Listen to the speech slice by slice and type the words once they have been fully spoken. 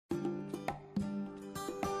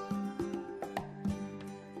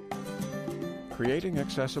Creating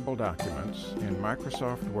Accessible Documents in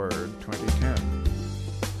Microsoft Word 2010.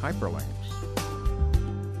 Hyperlinks.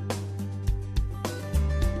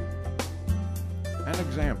 An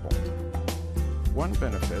example. One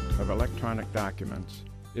benefit of electronic documents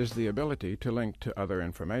is the ability to link to other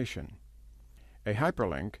information. A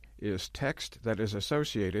hyperlink is text that is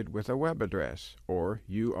associated with a web address, or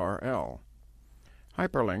URL.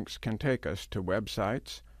 Hyperlinks can take us to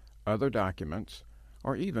websites, other documents,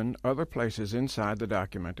 or even other places inside the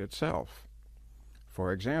document itself.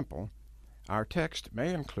 For example, our text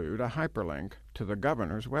may include a hyperlink to the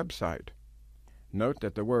governor's website. Note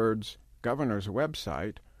that the words "governor's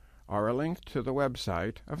website" are a link to the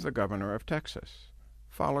website of the governor of Texas,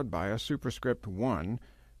 followed by a superscript 1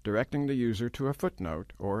 directing the user to a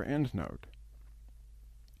footnote or endnote.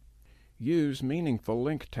 Use meaningful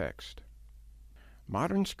link text.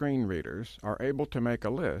 Modern screen readers are able to make a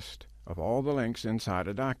list of all the links inside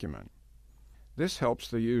a document. This helps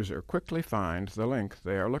the user quickly find the link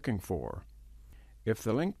they are looking for. If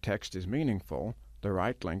the link text is meaningful, the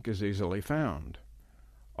right link is easily found.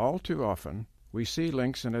 All too often, we see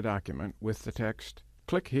links in a document with the text,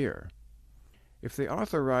 "Click here." If the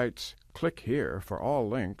author writes, "Click here" for all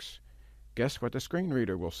links, guess what the screen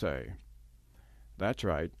reader will say? That's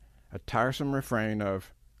right, a tiresome refrain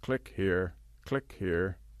of "click here, click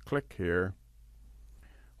here, click here."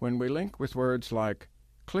 When we link with words like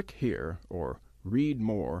 "click here" or "read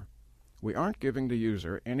more," we aren't giving the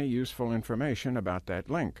user any useful information about that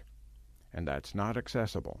link, and that's not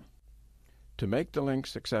accessible. To make the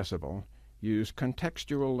links accessible, use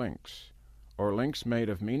contextual links, or links made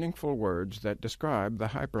of meaningful words that describe the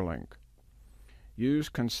hyperlink. Use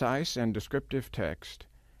concise and descriptive text,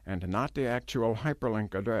 and not the actual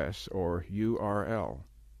hyperlink address or URL.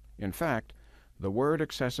 In fact, the Word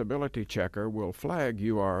Accessibility Checker will flag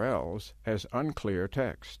URLs as unclear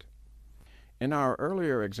text. In our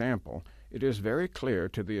earlier example, it is very clear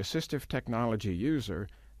to the assistive technology user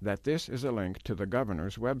that this is a link to the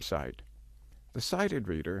governor's website. The sighted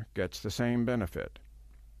reader gets the same benefit.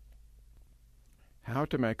 How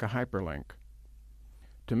to make a hyperlink.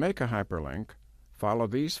 To make a hyperlink, follow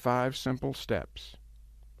these 5 simple steps.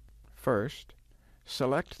 First,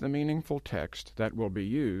 select the meaningful text that will be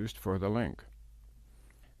used for the link.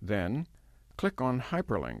 Then, click on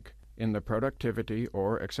Hyperlink in the Productivity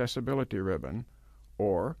or Accessibility ribbon,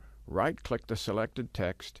 or right-click the selected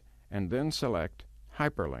text and then select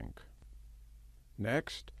Hyperlink.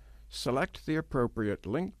 Next, select the appropriate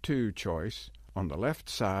Link To choice on the left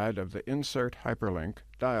side of the Insert Hyperlink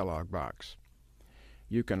dialog box.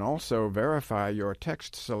 You can also verify your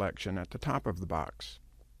text selection at the top of the box.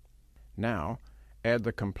 Now, add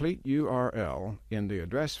the complete URL in the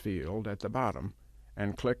address field at the bottom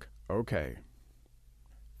and click OK.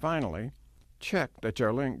 Finally, check that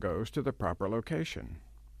your link goes to the proper location.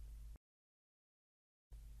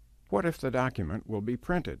 What if the document will be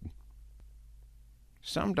printed?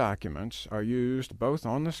 Some documents are used both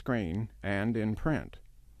on the screen and in print.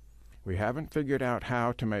 We haven't figured out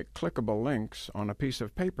how to make clickable links on a piece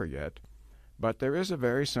of paper yet, but there is a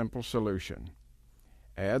very simple solution.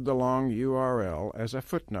 Add the long URL as a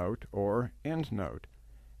footnote or endnote,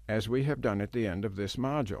 as we have done at the end of this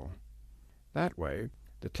module. That way,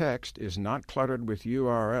 the text is not cluttered with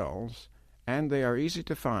URLs, and they are easy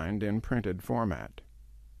to find in printed format.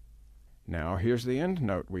 Now here's the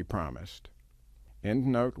endnote we promised.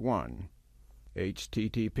 Endnote 1,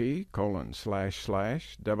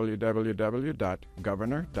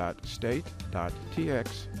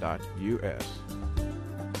 http://www.governor.state.tx.us.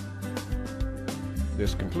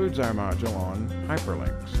 This concludes our module on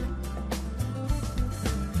hyperlinks.